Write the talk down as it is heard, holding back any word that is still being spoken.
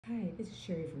Hi, this is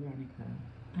Sherry Veronica,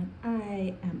 and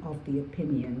I am of the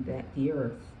opinion that the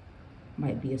earth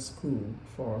might be a school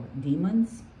for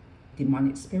demons,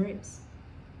 demonic spirits,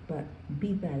 but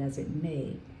be that as it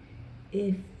may,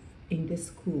 if in this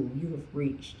school you have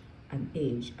reached an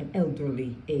age, an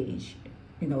elderly age,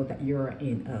 that you're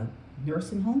in a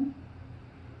nursing home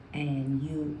and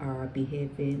you are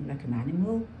behaving like an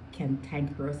animal,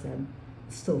 cantankerous and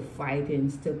still fighting,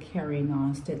 still carrying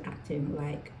on, still acting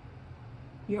like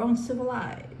you're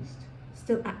uncivilized,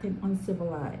 still acting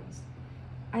uncivilized,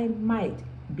 I might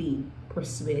be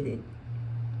persuaded.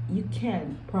 You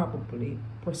can probably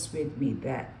persuade me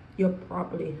that you'll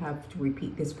probably have to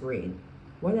repeat this grade,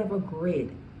 whatever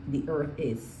grade the earth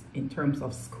is in terms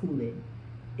of schooling.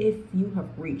 If you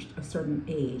have reached a certain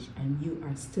age and you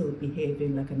are still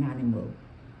behaving like an animal,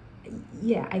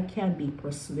 yeah, I can be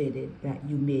persuaded that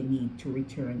you may need to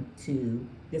return to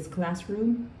this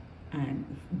classroom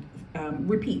and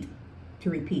repeat,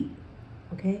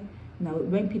 okay? Now,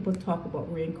 when people talk about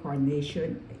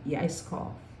reincarnation, yeah, I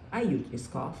scoff. I usually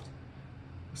scoff.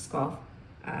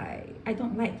 I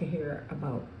don't like to hear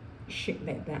about shit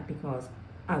like that because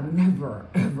I'll never,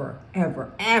 ever,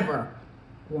 ever, ever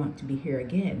want to be here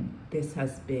again. This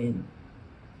has been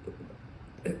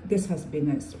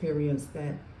an experience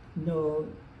that no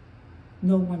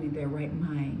one in their right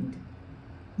mind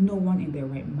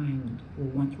will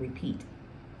want to repeat,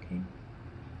 okay?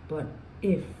 But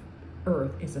if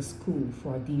earth is a school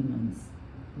for demons,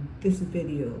 this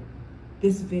video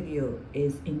is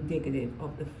indicative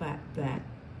of the fact that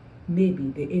maybe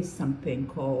there is something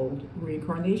called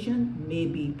reincarnation.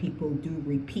 Maybe people do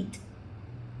repeat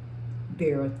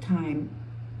their time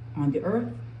on the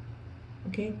earth,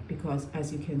 okay? Because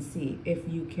as you can see, if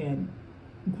you can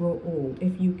grow old,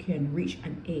 if you can reach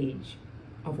an age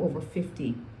of over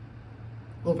 50,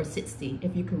 over 60,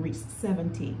 if you can reach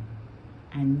 70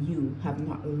 and you have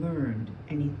not learned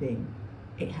anything,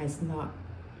 it has not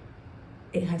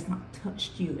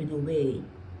touched you in a way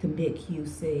to make you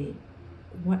say,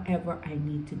 whatever I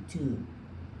need to do,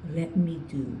 let me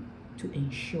do to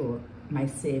ensure my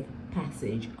safe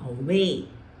passage away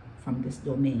from this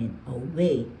domain,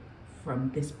 away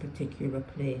from this particular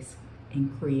place in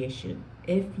creation.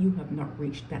 If you have not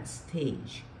reached that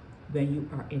stage when you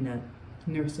are in a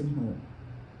nursing home,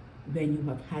 when you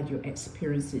have had your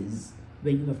experiences,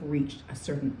 when you have reached a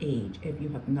certain age, if you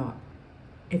have not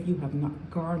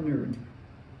garnered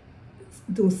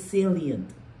those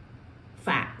salient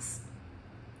facts,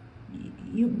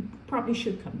 you probably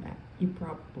should come back. You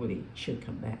probably should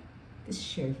come back. This is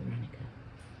Sherry Veronica.